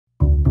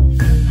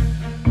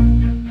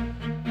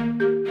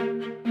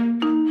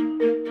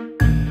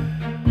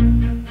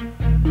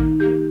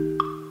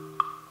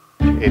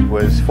It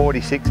was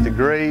 46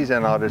 degrees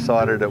and I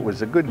decided it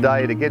was a good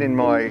day to get in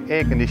my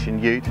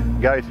air-conditioned ute,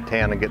 go to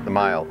town and get the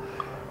mail.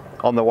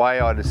 On the way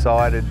I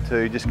decided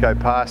to just go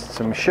past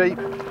some sheep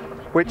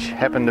which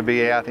happened to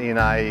be out in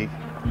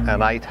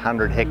an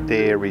 800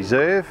 hectare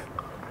reserve,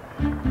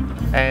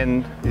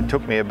 and it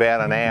took me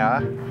about an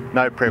hour,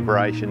 no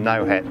preparation,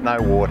 no hat,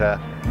 no water,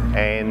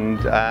 and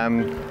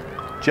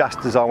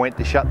just as I went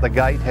to shut the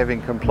gate,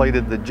 having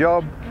completed the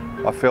job,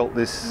 I felt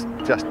this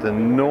just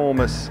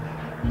enormous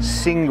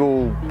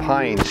single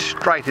pain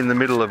straight in the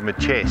middle of my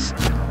chest,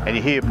 and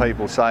you hear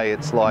people say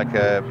it's like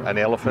an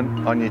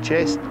elephant on your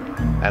chest,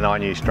 and I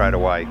knew straight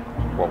away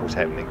what was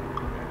happening.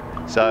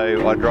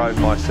 So I drove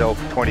myself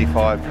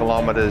 25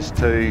 kilometres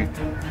to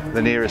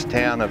the nearest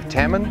town of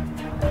Tammin.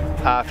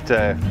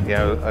 After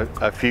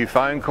a few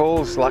phone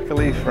calls,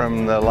 luckily,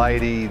 from the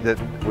lady that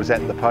was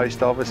at the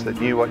post office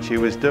that knew what she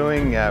was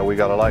doing, we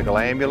got a local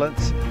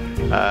ambulance.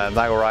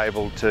 They were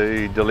able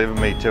to deliver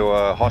me to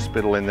a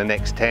hospital in the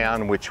next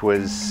town, which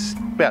was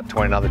about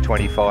another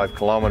 25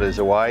 kilometres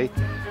away,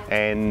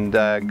 and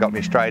got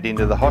me straight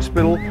into the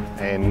hospital.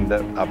 And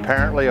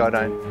apparently,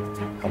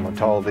 I'm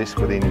told this,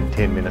 within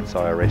 10 minutes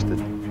I arrested.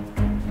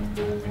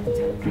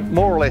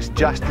 More or less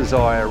just as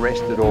I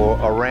arrested, or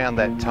around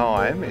that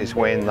time, is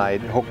when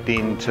they'd hooked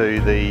into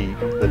the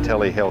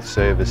telehealth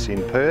service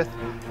in Perth,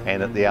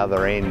 and at the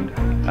other end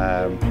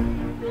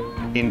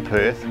in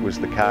Perth was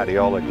the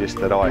cardiologist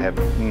that I have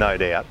no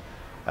doubt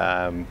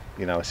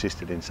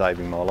assisted in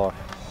saving my life.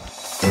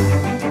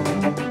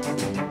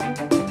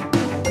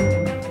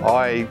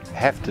 I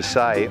have to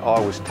say I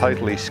was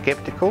totally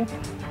sceptical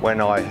when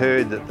I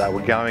heard that they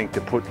were going to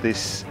put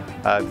this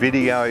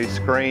video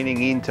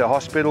screening into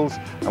hospitals,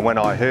 and when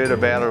I heard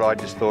about it I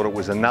just thought it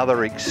was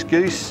another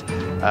excuse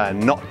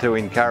not to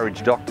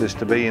encourage doctors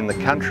to be in the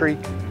country.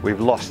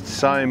 We've lost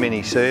so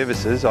many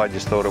services, I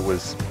just thought it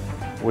was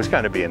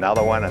going to be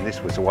another one, and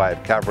this was a way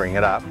of covering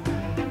it up.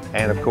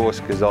 And of course,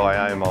 because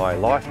I owe my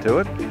life to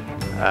it,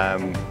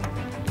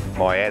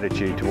 my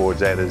attitude towards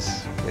that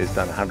is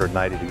done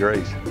 180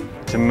 degrees.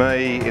 To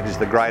me, it is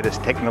the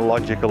greatest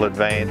technological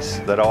advance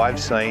that I've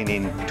seen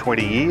in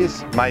 20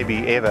 years,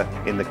 maybe ever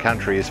in the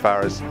country as far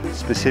as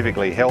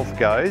specifically health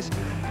goes.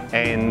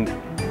 And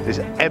there's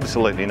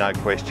absolutely no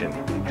question,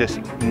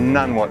 just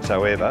none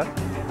whatsoever,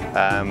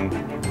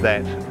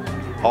 that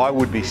I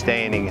would be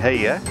standing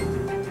here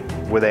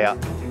without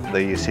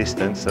the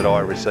assistance that I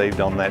received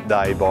on that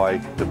day by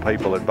the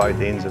people at both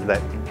ends of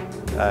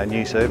that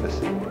new service.